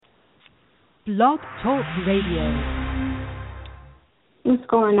Blog Talk Radio. What's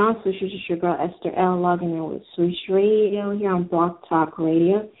going on, Swoochers? It's your girl Esther L. logging in with Swooch Radio here on Blog Talk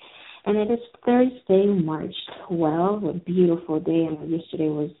Radio. And it is Thursday, March 12th, a beautiful day. I know yesterday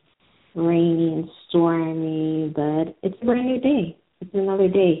was rainy and stormy, but it's a brand new day. It's another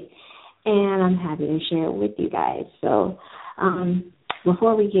day, and I'm happy to share it with you guys. So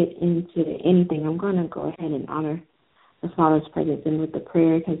before we get into anything, I'm going to go ahead and honor the Father's presence and with the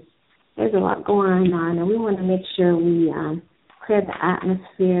prayer, because there's a lot going on, and we want to make sure we clear the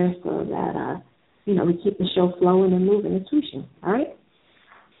atmosphere so that, we keep the show flowing and moving and swooshing, all right?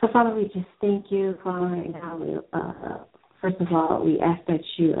 So, Father, we just thank you, Father, right now. First of all, we ask that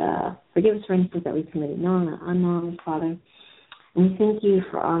you forgive us for any sins that we committed, known or unknown, Father. And we thank you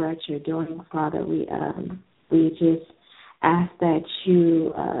for all that you're doing, Father. We just ask that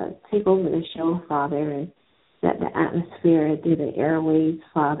you take over the show, Father, and set the atmosphere through the airways,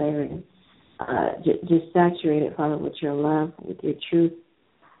 Father, and just saturate it, Father, with your love, with your truth,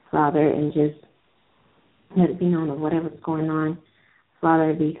 Father, and just let it be known of whatever's going on,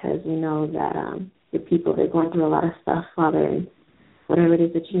 Father, because we know that your people, they're going through a lot of stuff, Father, and whatever it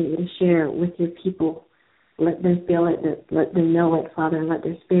is that you need to share with your people, let them feel it, let them know it, Father, and let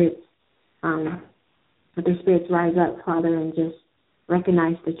their spirits rise up, Father, and just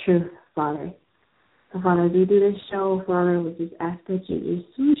recognize the truth, Father. So, Father, as we do this show, Father, we just ask that you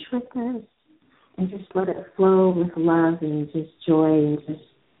just swoosh with us and just let it flow with love and just joy and just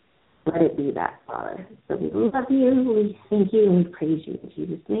let it be that, Father. So we love you, we thank you, and we praise you in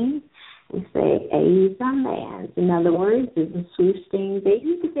Jesus' name. We say, amen. In other words, it's a swoosh thing,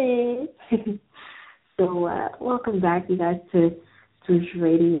 baby. So welcome back, you guys, to Swoosh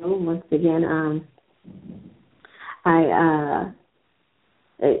Radio. Once again,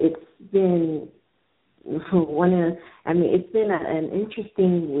 it's been it's been an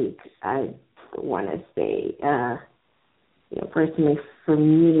interesting week, I want to say. Personally, for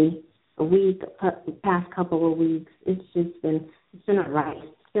me, the past couple of weeks, it's been a ride.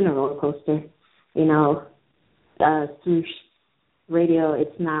 It's been a roller coaster. Swoosh Radio,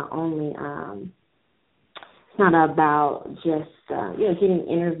 it's not only it's not about just getting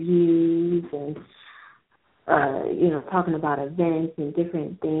interviews and talking about events and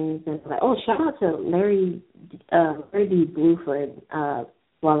different things, and shout out to Larry D. Bluford.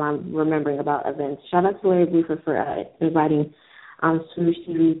 While I'm remembering about events, shout out to Larry Bluford for inviting Swoosh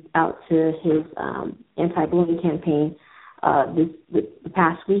TV out to his anti-bullying campaign the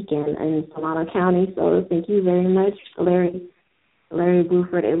past weekend in Solano County. So thank you very much, Larry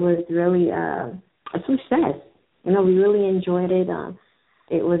Bluford. It was really a success. We really enjoyed it.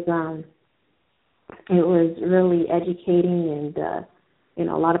 It was really educating, and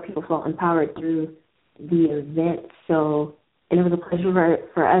a lot of people felt empowered through the event. So, and it was a pleasure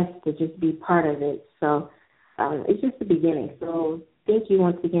for us to just be part of it. So, it's just the beginning. So, thank you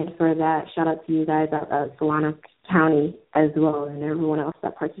once again for that. Shout out to you guys out at Solano County as well, and everyone else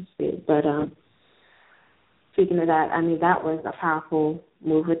that participated. But speaking of that, that was a powerful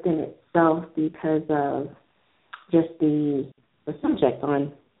move within itself because of just the subject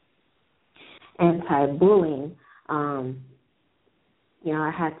on anti-bullying. I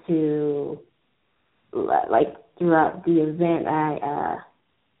had to, throughout the event,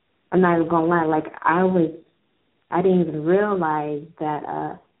 I'm not even going to lie, I didn't even realize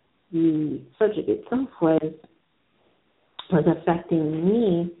that the subject itself was affecting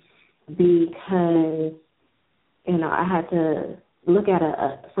me, because, I had to look at it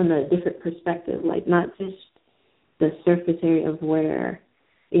from a different perspective, not just the surface area of where,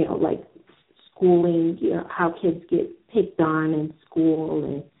 schooling, how kids get picked on in school,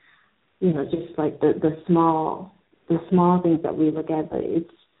 and just the small things that we look at, but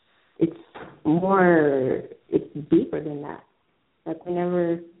it's deeper than that. I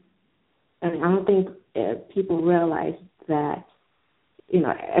don't think people realize that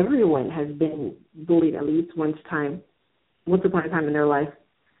everyone has been bullied at least once upon a time in their life.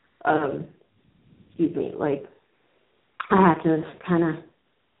 I had to kind of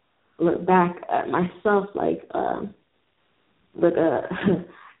look back at myself,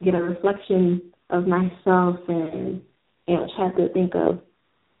 get a reflection of myself, and try to think of,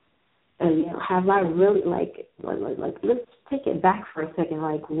 have I really let's take it back for a second.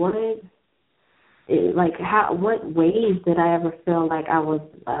 What ways did I ever feel like I was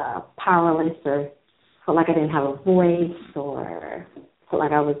powerless, or felt like I didn't have a voice, or felt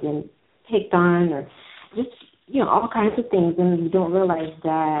like I was being picked on, or just all kinds of things, and you don't realize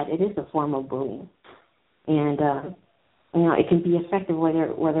that it is a form of bullying, and it can be effective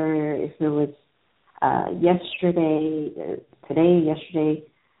whether if it was yesterday,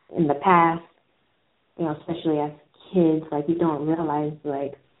 in the past, especially as kids, like you don't realize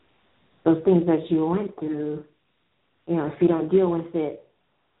like those things that you went through, if you don't deal with it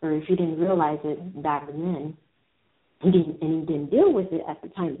or if you didn't realize it back then, and you didn't deal with it at the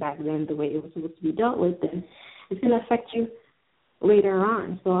time back then the way it was supposed to be dealt with, then it's going to affect you later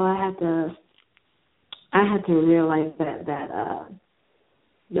on. So I had to realize that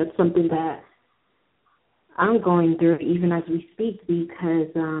that's something that I'm going through even as we speak, because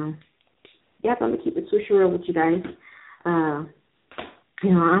I'm gonna keep it super real with you guys. I'm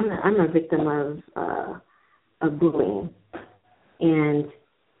a victim of bullying, and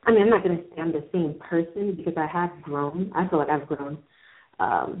I mean, I'm not gonna say I'm the same person because I have grown. I feel like I've grown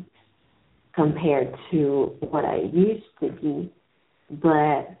compared to what I used to be,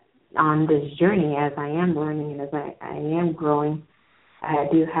 but on this journey, as I am learning and as I am growing, I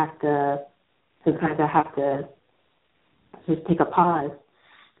do have to, sometimes I have to just take a pause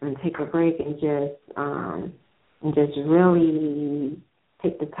and take a break and just really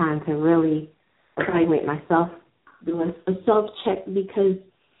take the time to really evaluate myself, do a self-check, because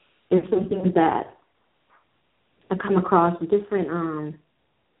it's something that I come across different,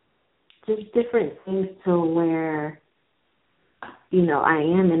 just different things to where, I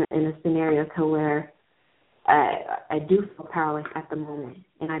am in a scenario to where I do feel powerless at the moment,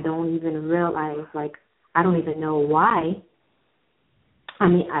 and I don't even realize, like, I don't even know why. I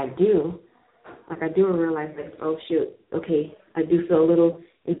mean, I do realize, like, oh, shoot, okay, I do feel a little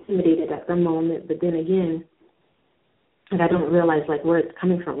intimidated at the moment, but then again, like, I don't realize, like, where it's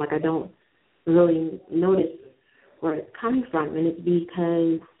coming from. Like, I don't really notice where it's coming from, and it's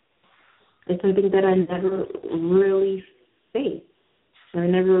because it's something that I never really faced. I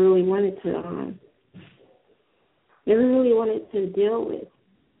never really wanted to deal with,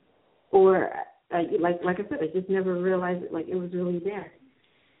 or like I said, I just never realized it, like it was really there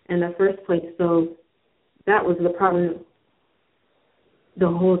in the first place. So that was the problem the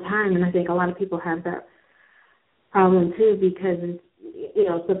whole time, and I think a lot of people have that problem too, because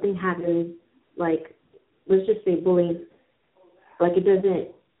something happens, like, let's just say bullying, like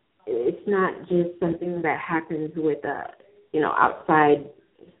it's not just something that happens with outside,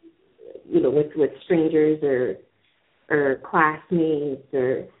 with strangers or classmates,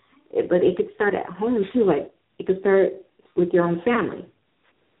 but it could start at home too. Like, it could start with your own family.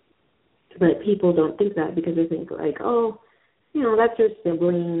 But people don't think that, because they think, like, oh, that's your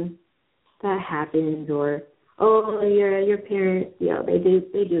sibling, that happens, or oh, your parents,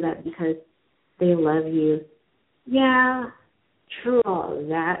 they do that because they love you. Yeah, true, all of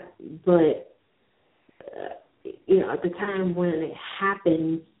that, but at the time when it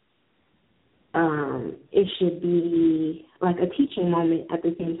happens, it should be like a teaching moment at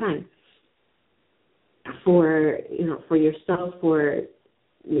the same time for yourself, for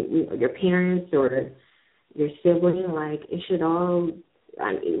your parents or your sibling. Like, it should all,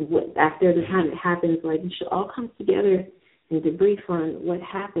 after the time it happens, like, you should all come together and debrief on what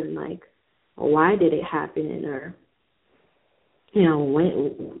happened, like, why did it happen, or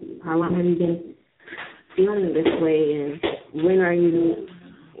how long have you been feeling this way, and when are you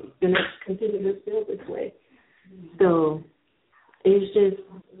going to continue to feel this way? So it's just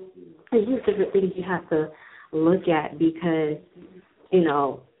different things you have to look at, because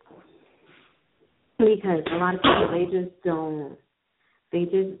because a lot of people, they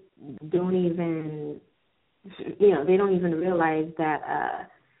just don't even they don't even realize that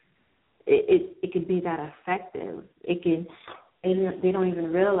it could be that effective. They don't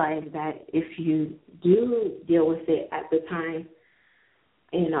even realize that if you do deal with it at the time,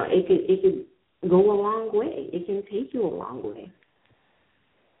 it could go a long way. It can take you a long way.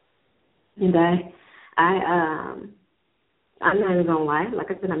 And I'm not even gonna lie.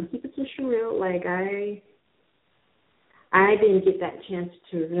 Like I said, I'm keeping it so real. Like, I didn't get that chance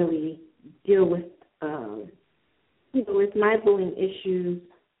to really deal with with my bullying issues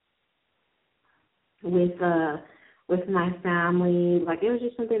with my family. Like, it was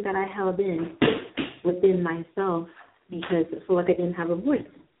just something that I held in within myself, because I feel like I didn't have a voice,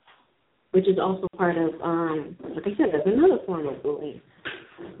 which is also part of, like I said, that's another form of bullying.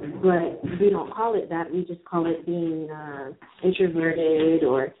 But we don't call it that. We just call it being introverted,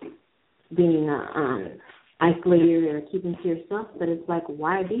 or being isolated, or keeping to yourself. But it's like,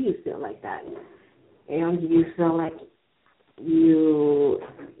 why do you feel like that? And do you feel like you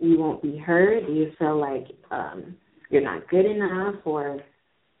won't be heard? Do you feel like you're not good enough, or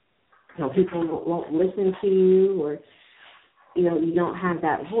people won't listen to you, or you don't have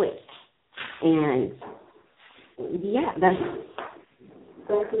that voice? And yeah, that's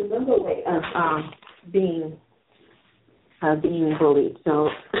another way of being bullied. So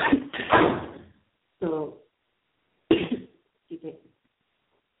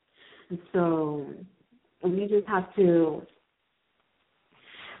have to,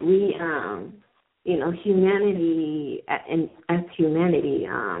 humanity, and as humanity,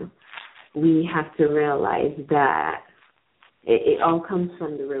 we have to realize that it all comes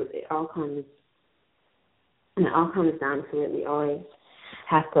from the root. It all comes down to it. We always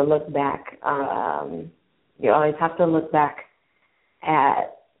have to look back. You always have to look back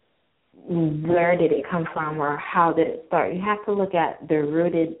at where did it come from or how did it start. You have to look at the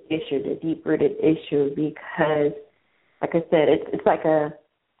rooted issue, the deep-rooted issue, because, like I said, it's like a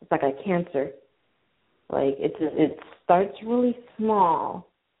cancer. Like it starts really small.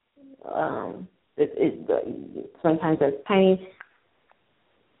 Sometimes it's tiny.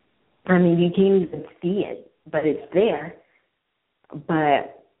 I mean, you can't even see it, but it's there.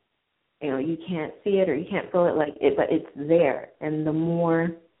 But you can't see it or you can't feel it like it, but it's there. And the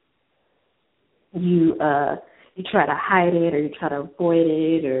more you try to hide it or you try to avoid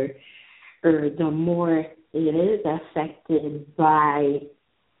it, or the more it is affected by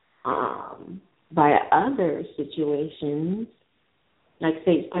other situations. Like,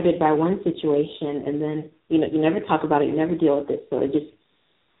 say, it started by one situation, and then you never talk about it, you never deal with it. So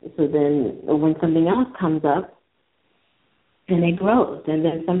then when something else comes up, and it grows, and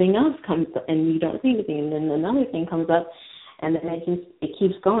then something else comes up, and you don't see anything, and then another thing comes up, and then it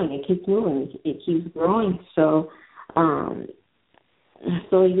keeps going, it keeps moving, it keeps growing. So yeah,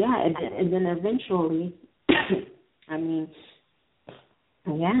 and then eventually, I mean,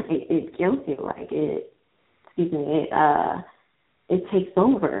 yeah, it kills you. Like it takes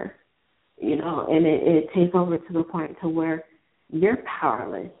over, and it takes over to the point to where you're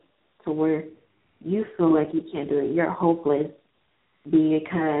powerless, to where you feel like you can't do it. You're hopeless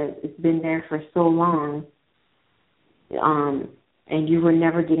because it's been there for so long, and you were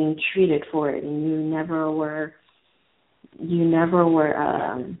never getting treated for it, and you never were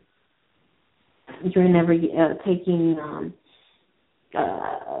taking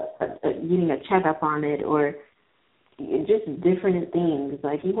getting a checkup on it, or just different things.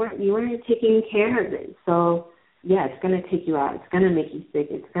 Like you weren't taking care of it. So yeah, it's gonna take you out. It's gonna make you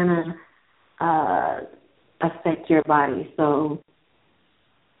sick. It's gonna affect your body. So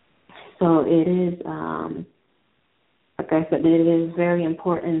it is, like I said, it is very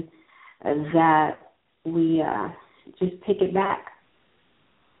important that we just take it back.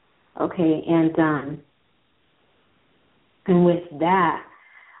 Okay, and with that,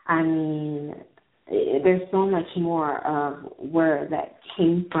 I mean, there's so much more of where that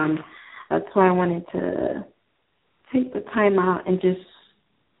came from. That's why I wanted to take the time out and just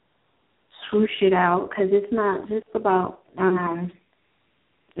swoosh it out, because it's not just about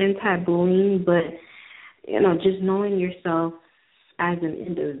anti-bullying, but, just knowing yourself as an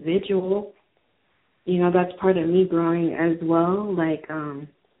individual. That's part of me growing as well. Like, I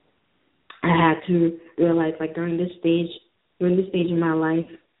had to realize, like, during this stage in my life,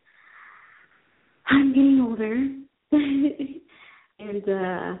 I'm getting older. And,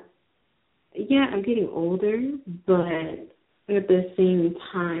 yeah, I'm getting older, but at the same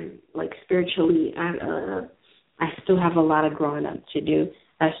time, like, spiritually, I still have a lot of growing up to do.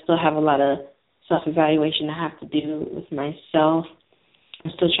 I still have a lot of self-evaluation I have to do with myself.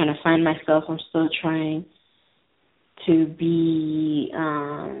 I'm still trying to find myself. I'm still trying to be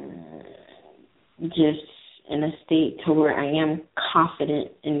just in a state to where I am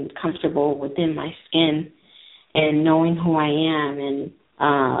confident and comfortable within my skin and knowing who I am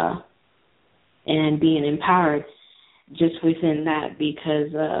and being empowered just within that,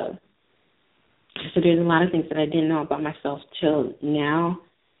 because so there's a lot of things that I didn't know about myself till now,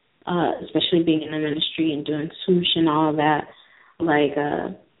 especially being in the ministry and doing SWOOCH and all of that. Like,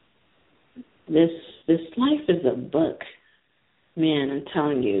 this life is a book, man. I'm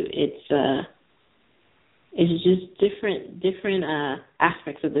telling you, it's just different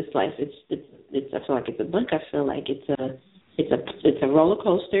aspects of this life. It's I feel like it's a book. I feel like it's a roller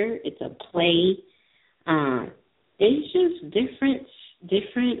coaster. It's a play. It's just different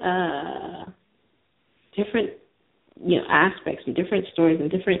aspects and different stories and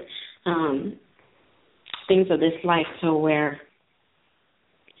different things of this life, to where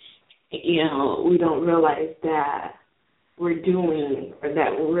we don't realize that we're doing, or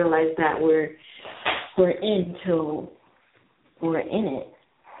that we realize that we're in till we're in it.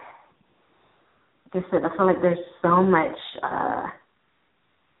 Like I said, I feel like there's so much that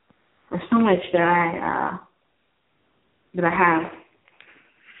I have.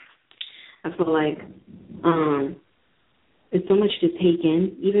 I feel like there's so much to take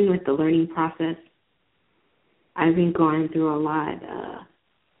in, even with the learning process. I've been going through a lot.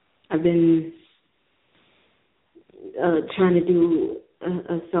 I've been trying to do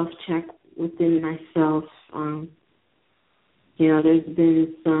a self-check within myself. There's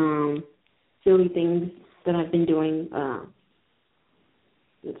been some silly things that I've been doing,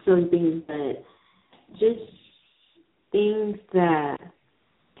 silly things, but just things that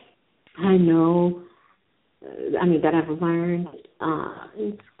I know, that I've learned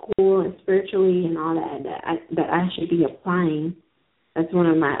in school and spiritually and all that I should be applying. That's one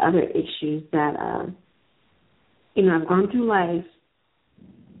of my other issues that, I've gone through life.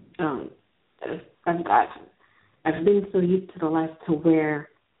 I've been so used to the life to where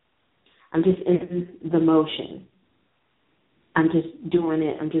I'm just in the motion. I'm just doing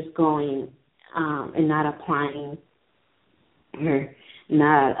it. I'm just going, and not applying, or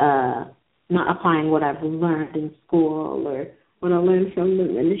not applying what I've learned in school or what I learned from the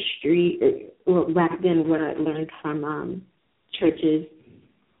ministry, or back then what I learned from churches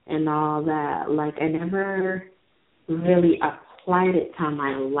and all that. Like, I never really applied it to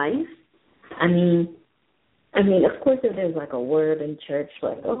my life. Of course, if there's like a word in church,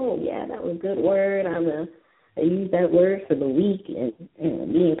 like, oh yeah, that was a good word, I use that word for the week and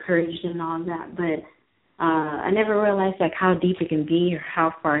be encouraged and all that. But I never realized like how deep it can be or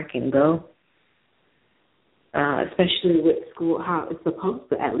how far it can go. Especially with school, how it's supposed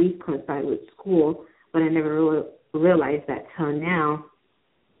to at least coincide with school, but I never really realized that till now.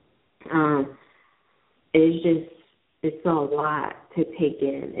 It's a lot to take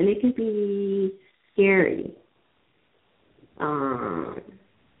in, and it can be scary.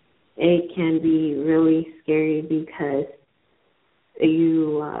 It can be really scary because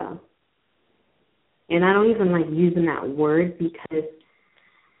and I don't even like using that word because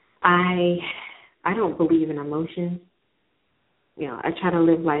I don't believe in emotions. I try to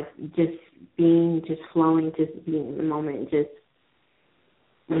live life just being, just flowing, just being in the moment, just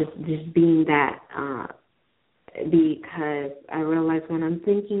being that, because I realize when I'm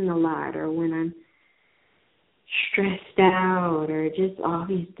thinking a lot or when I'm stressed out or just all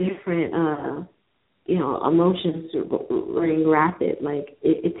these different, emotions running rapid, like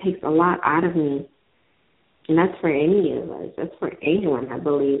it takes a lot out of me. And that's for any of us. That's for anyone, I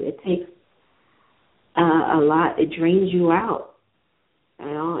believe. It takes a lot. It drains you out,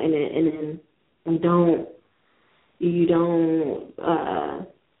 and then you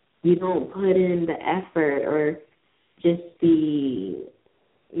don't put in the effort or just the,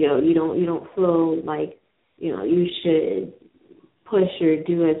 you don't feel like, you should push or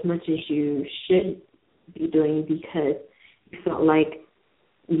do as much as you should be doing because you felt like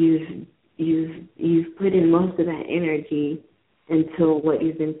you've put in most of that energy into what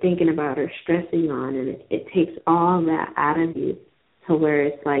you've been thinking about or stressing on, and it takes all that out of you to where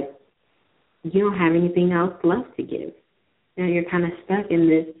it's like you don't have anything else left to give. You're kind of stuck in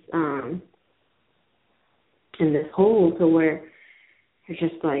this hole to where you're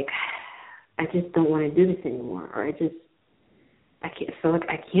just like, I just don't want to do this anymore, or I feel like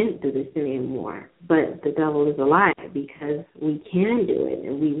I can't do this anymore. But the devil is a lie because we can do it,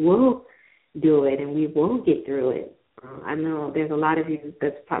 and we will do it, and we will get through it. I know there's a lot of you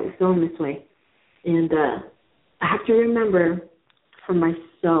that's probably feeling this way. And I have to remember for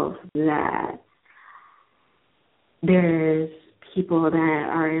myself that there's people that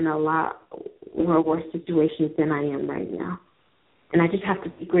are in a lot more worse situations than I am right now. And I just have to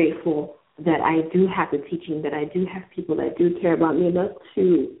be grateful that I do have the teaching, that I do have people that do care about me enough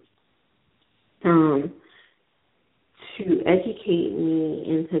to educate me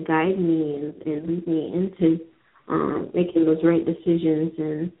and to guide me and lead me into making those right decisions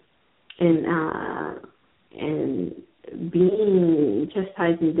and being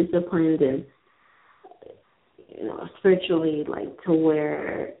chastised and disciplined and spiritually, like to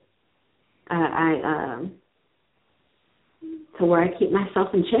where to where I keep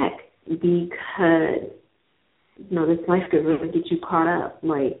myself in check, because this life could really get you caught up.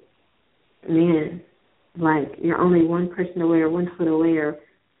 Like, man, like you're only one person away or 1 foot away or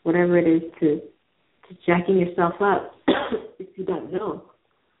whatever it is to jacking yourself up if you don't know.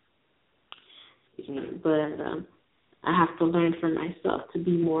 But I have to learn for myself to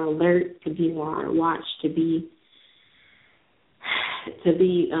be more alert, to be more on watch, to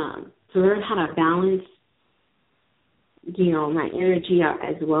learn how to balance, my energy out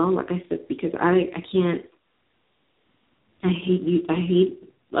as well. Like I said, because I hate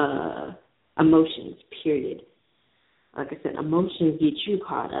emotions, period. Like I said, emotions get you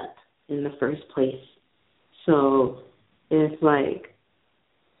caught up in the first place. So it's like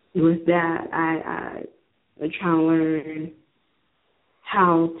with that, I try to learn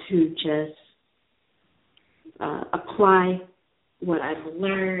how to just apply what I've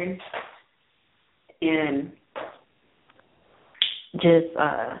learned and just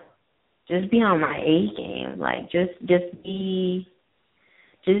just be on my A game. Like just be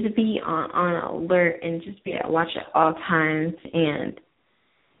on alert and just be at watch at all times and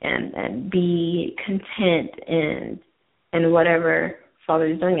be content in whatever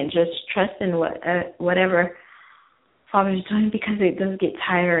Father's doing, and just trust in whatever Father's doing, because it does get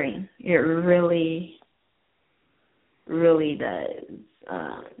tiring. It really, really does.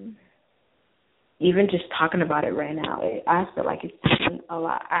 Even just talking about it right now, I feel like it's taking a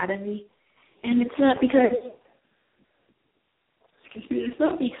lot out of me, and it's not because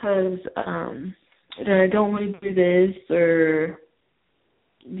that I don't want to do this, or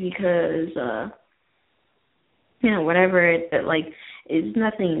because whatever. It's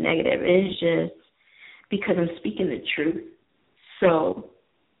nothing negative. It's just because I'm speaking the truth. So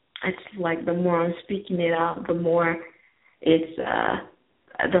it's like the more I'm speaking it out, the more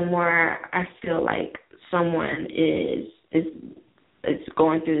I feel like someone is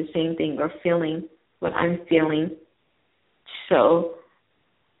going through the same thing or feeling what I'm feeling. So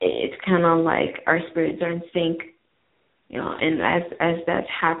it's kind of like our spirits are in sync, and as that's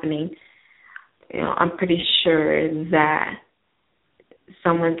happening, I'm pretty sure that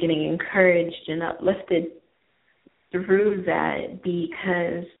someone's getting encouraged and uplifted through that,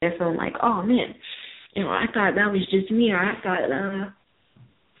 because they're feeling like, oh man, I thought that was just me, or I thought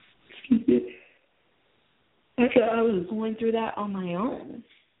I was going through that on my own.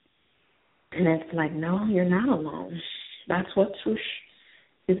 And it's like, no, you're not alone. That's what SWOOCH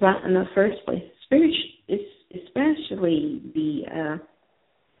is about in the first place. Especially the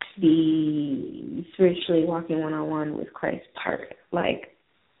spiritually walking one-on-one with Christ part. Like,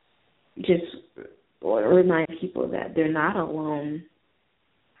 just remind people that they're not alone.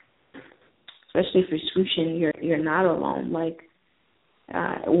 Especially for swooshing, you're not alone. Like,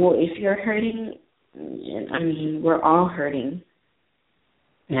 if you're hurting, I mean, we're all hurting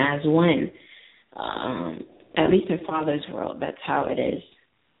as one. At least in Father's world, that's how it is.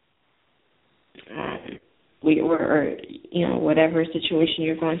 We're whatever situation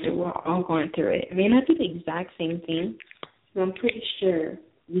you're going through, we're all going through it. I mean, not the exact same thing, but I'm pretty sure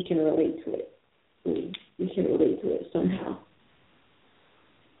we can relate to it. We can relate to it somehow.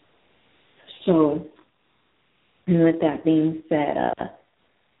 So, and with that being said,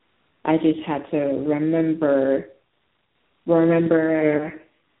 I just had to remember what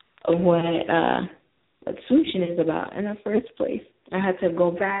SWOOCHing is about in the first place. I had to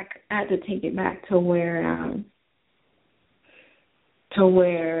go back. I had to take it back to where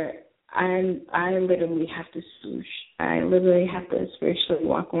I literally have to SWOOCH. I literally have to spiritually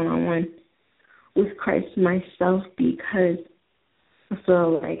walk one-on-one with Christ myself, because I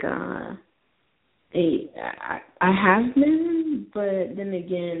feel like I have been, but then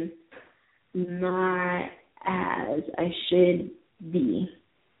again, not as I should be.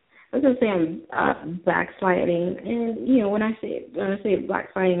 I was gonna say I'm backsliding, and when I say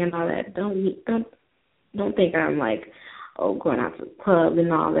backsliding and all that, don't think I'm like, going out to the club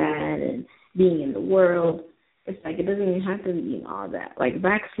and all that and being in the world. It's like it doesn't even have to be all that. Like,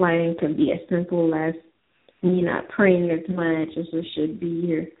 backsliding can be as simple as me not praying as much as I should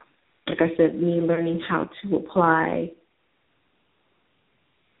be, or like I said, me learning how to apply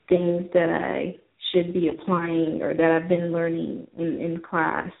things that I should be applying, or that I've been learning in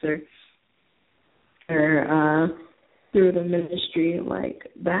class, or through the ministry. Like,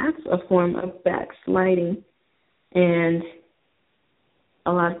 that's a form of backsliding. And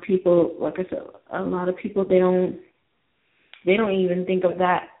a lot of people, like I said, they don't even think of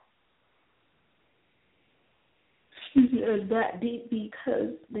that that deep,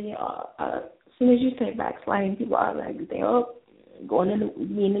 because they are, as soon as you say backsliding, people are like,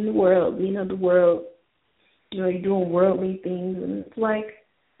 being in the world, you're doing worldly things, and it's like,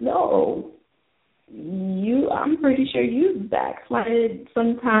 no, I'm pretty sure you backslided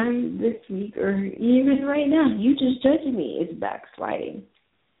sometime this week, or even right now. You just judging me is backsliding.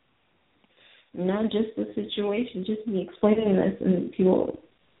 Not just the situation, just me explaining this, and people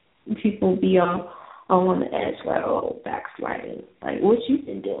be all on the edge, like, oh, backsliding. Like, what you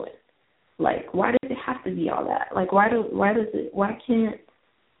been doing? Like, why does it have to be all that? Like, why can't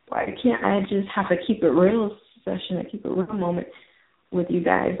I just have a keep it real session, a keep it real moment with you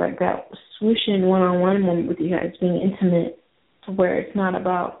guys, like that swooshing one-on-one moment with you guys, being intimate, to where it's not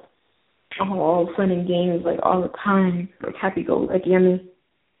about all fun and games like all the time, like happy-go-lucky. I mean,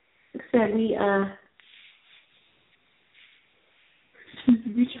 except we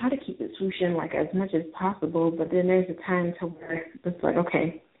try to keep it swooshing like as much as possible, but then there's a time to where it's like,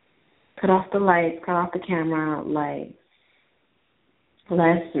 okay, cut off the lights, cut off the camera, like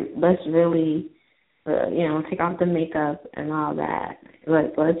let's really take off the makeup and all that.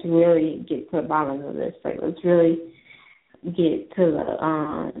 Let's really get to the bottom of this. Like, let's really get to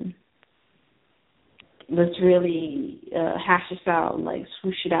the let's really hash this out, like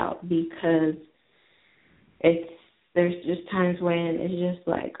swoosh it out, because there's just times when it's just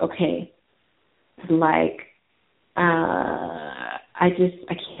like, okay, like I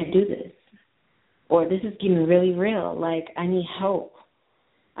can't do this, or this is getting really real. Like, I need help.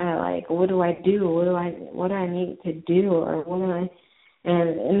 Like, what do I do? What do I need to do? Or what do I?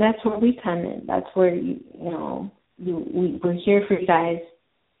 And that's where we come in. That's where we're here for you guys.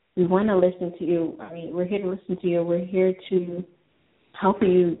 We want to listen to you. I mean, we're here to listen to you. We're here to help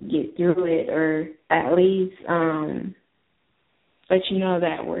you get through it, or at least let you know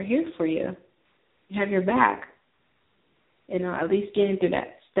that we're here for you. We have your back. At least getting through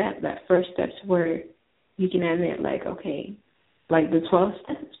that first steps where you can admit, like, okay, like the 12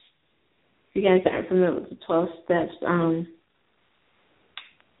 steps. If you guys aren't familiar with the 12 steps,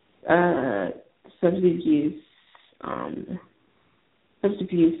 substance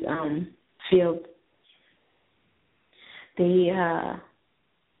abuse field, they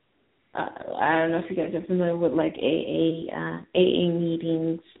I don't know if you guys are familiar with like AA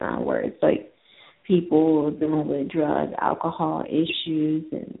meetings, where it's like people dealing with drug, alcohol issues,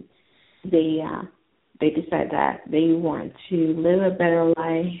 and they decide that they want to live a better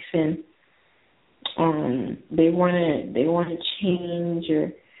life, and they want to change,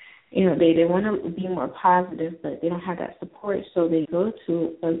 or they want to be more positive, but they don't have that support, so they go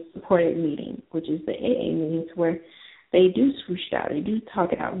to a supported meeting, which is the AA meetings, where they do swoosh it out, they do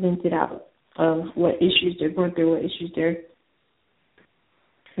talk it out, vent it out of what issues they're going through, what issues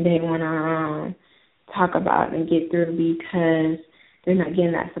they want to talk about and get through, because they're not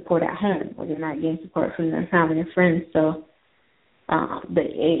getting that support at home, or they're not getting support from their family and friends. So the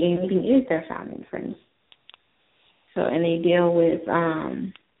AA meeting is their family and friends. So, and they deal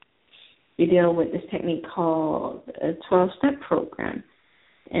with this technique called a 12-step program,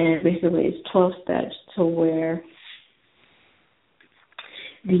 and basically it's 12 steps to where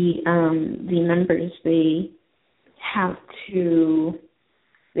the members they have to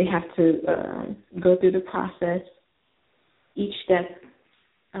go through the process. Each step,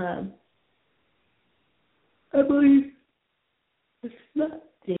 I believe it's not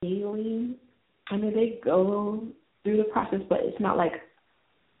daily. I mean, they go through the process, but it's not like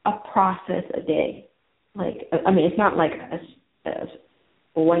a process a day. Like, I mean, it's not like a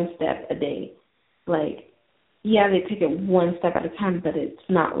one step a day. Like, yeah, they take it one step at a time, but it's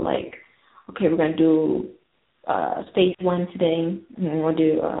not like, okay, we're going to do stage 1 today, and we'll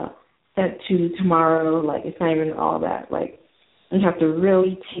do step 2 tomorrow. Like, it's not even all that. Like, you have to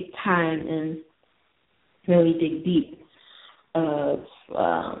really take time and really dig deep of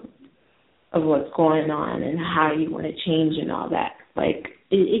what's going on and how you want to change and all that. Like,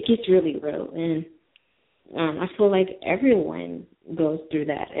 it gets really real, and I feel like everyone goes through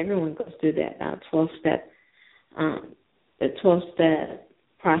that. Everyone goes through that 12-step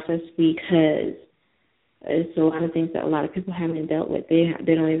process, because it's a lot of things that a lot of people haven't dealt with. They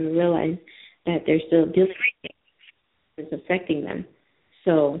don't even realize that they're still dealing with it. It's affecting them.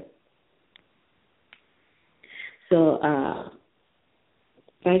 So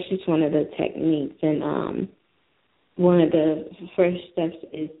that's just one of the techniques. And one of the first steps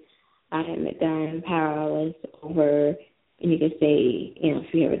is I admit that I am powerless over, and you can say,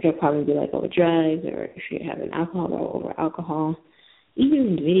 if you have a drug problem, be like over drugs, or if you have an alcohol, or over alcohol.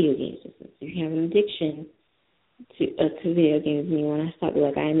 Even video games, if you have an addiction to video games and you want to stop, be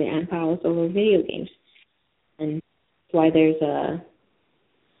like, I'm powerless over video games. And that's why there's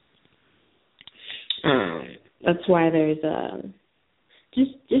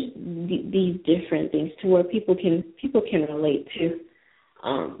just these different things to where people can relate to.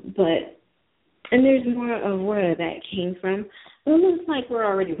 And there's more of where that came from. But it looks like we're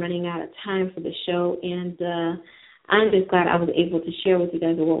already running out of time for the show, and I'm just glad I was able to share with you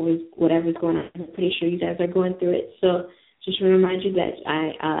guys whatever's going on. I'm pretty sure you guys are going through it. So just to remind you that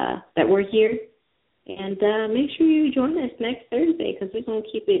that we're here, and make sure you join us next Thursday, because we're going to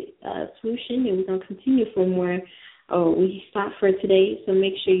keep it swooshing, and we're going to continue from where we stopped for today. So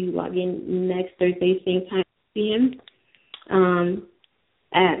make sure you log in next Thursday, same time, p.m.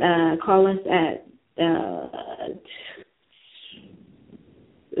 Call us at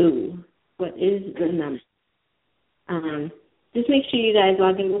what is the number? Just make sure you guys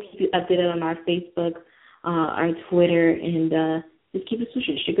log in. We'll keep you updated on our Facebook, our Twitter, and just keep it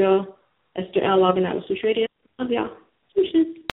swooshing. It's your girl, Esther L, logging out with Swoosh Radio. Love y'all. Swooshes.